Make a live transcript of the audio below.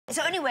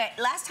So anyway,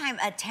 last time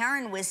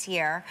Taran was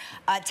here,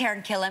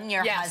 Taran Killam,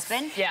 your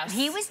husband,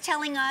 he was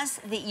telling us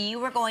that you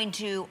were going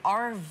to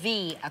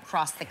RV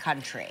across the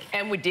country.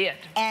 And we did.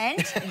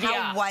 And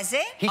how was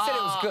it? He said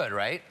it was good,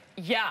 right?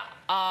 Yeah.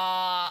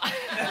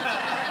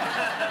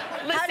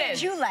 Listen, how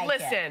did you like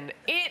it?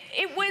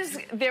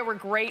 Listen, there were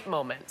great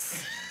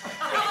moments.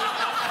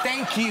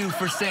 Thank you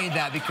for saying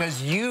that,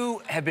 because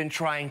you have been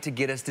trying to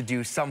get us to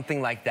do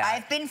something like that.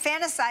 I've been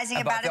fantasizing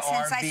about it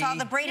since I saw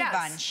the Brady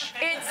Bunch.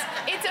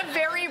 It's a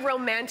very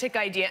romantic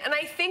idea, and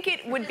I think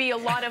it would be a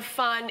lot of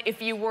fun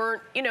if you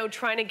weren't, you know,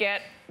 trying to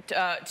get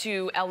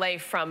to LA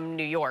from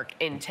New York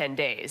in 10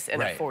 days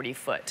in a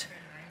 40-foot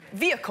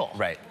vehicle.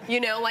 Right.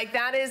 You know, like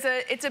that is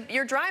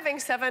you're driving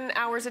 7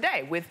 hours a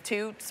day with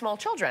 2 small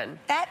children.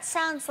 That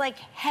sounds like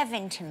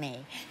heaven to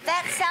me.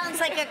 That sounds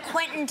like a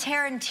Quentin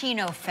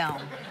Tarantino film.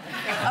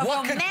 A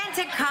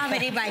romantic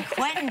comedy by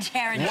Quentin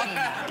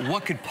Tarantino.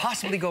 What could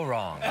possibly go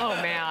wrong? Oh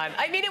man.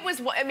 I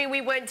mean,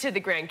 we went to the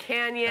Grand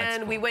Canyon.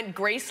 Cool. We went,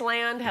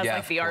 Graceland has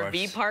like the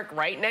RV park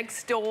right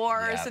next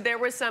door. Yeah. So there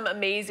were some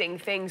amazing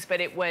things, but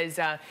it's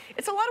a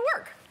lot of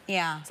work.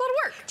 Yeah. It's a lot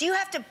of work. Do you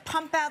have to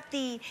pump out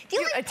the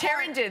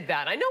Taran did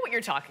that. I know what you're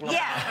talking about.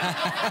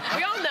 Yeah.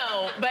 We all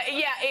know, but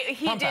yeah,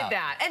 he did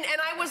that. And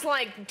I was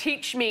like,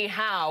 teach me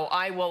how.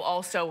 I will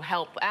also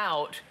help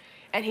out.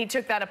 And he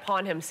took that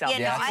upon himself.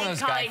 Yeah,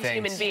 He's a kind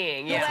human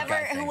being. Yeah.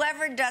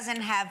 Whoever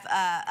doesn't have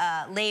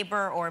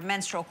labor or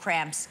menstrual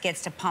cramps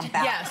gets to pump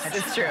out. Yes,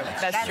 it's true.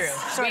 That's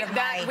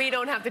true. We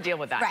don't have to deal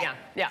with that. Right.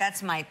 Yeah.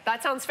 That's my...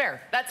 That sounds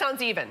fair. That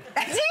sounds even.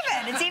 That's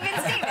even. It's even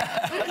Steven.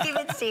 It's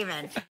even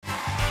Steven.